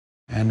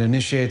And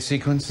initiate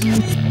sequence.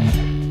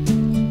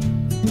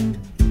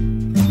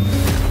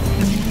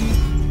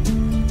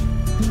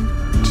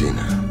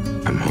 Gina,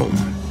 I'm home.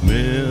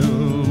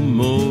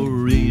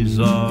 Memories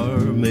are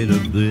made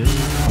of this.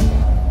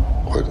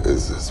 What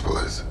is this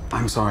place?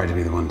 I'm sorry to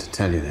be the one to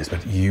tell you this,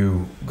 but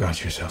you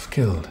got yourself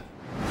killed.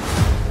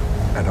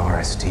 At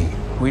RST,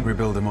 we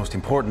rebuild the most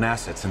important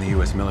assets in the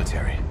US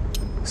military.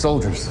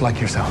 Soldiers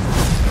like yourself.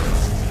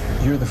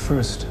 You're the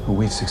first who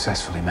we've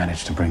successfully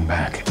managed to bring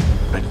back,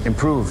 but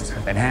improved,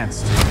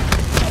 enhanced.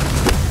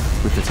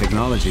 With the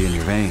technology in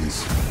your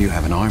veins, you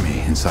have an army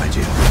inside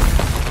you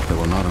that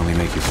will not only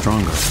make you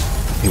stronger,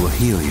 it will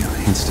heal you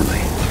instantly.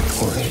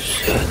 Holy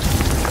shit.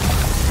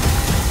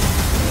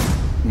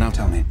 Now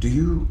tell me, do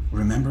you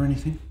remember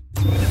anything?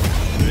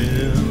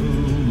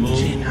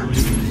 Gina.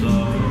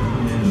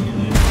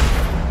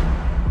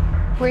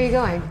 Where are you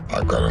going?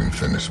 I've got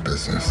unfinished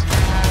business.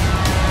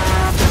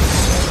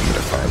 I'm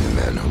gonna find the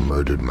man who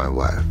murdered my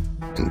wife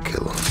and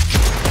kill him.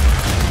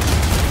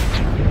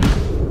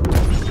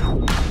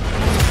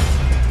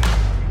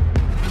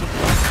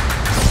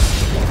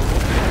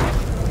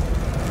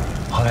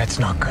 Oh, that's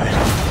not good.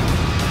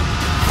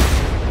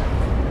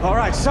 All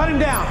right, shut him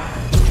down.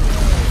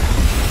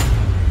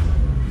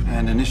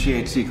 And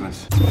initiate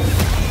sequence.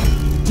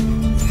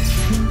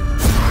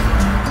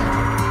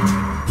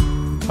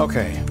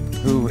 Okay,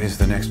 who is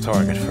the next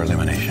target for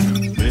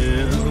elimination?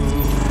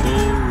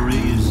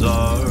 Memories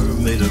are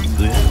made of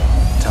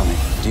this. Tell me,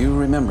 do you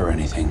remember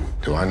anything?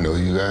 Do I know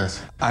you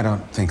guys? I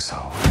don't think so.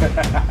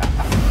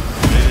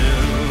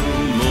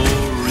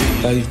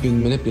 They've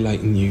been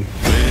manipulating you.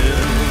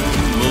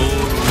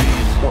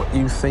 What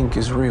you think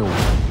is real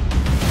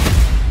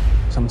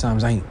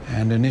sometimes ain't.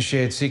 And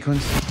initiate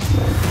sequence.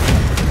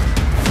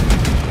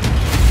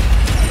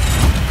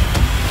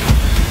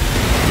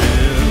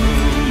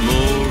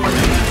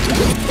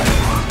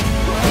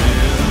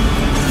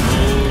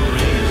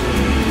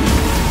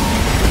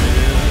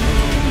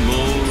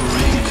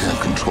 You can't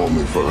control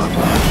me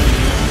forever.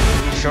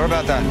 Sure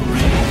about that?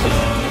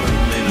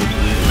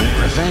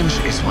 Revenge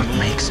is what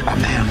makes a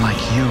man like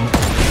you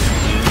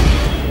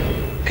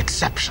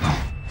exceptional.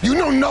 You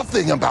know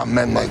nothing about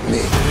men like me.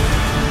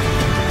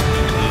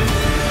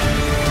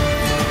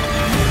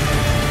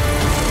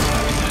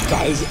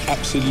 That is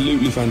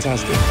absolutely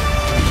fantastic.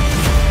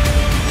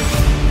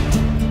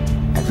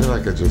 I feel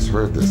like I just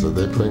heard this. Are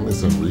they playing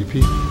this on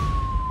repeat?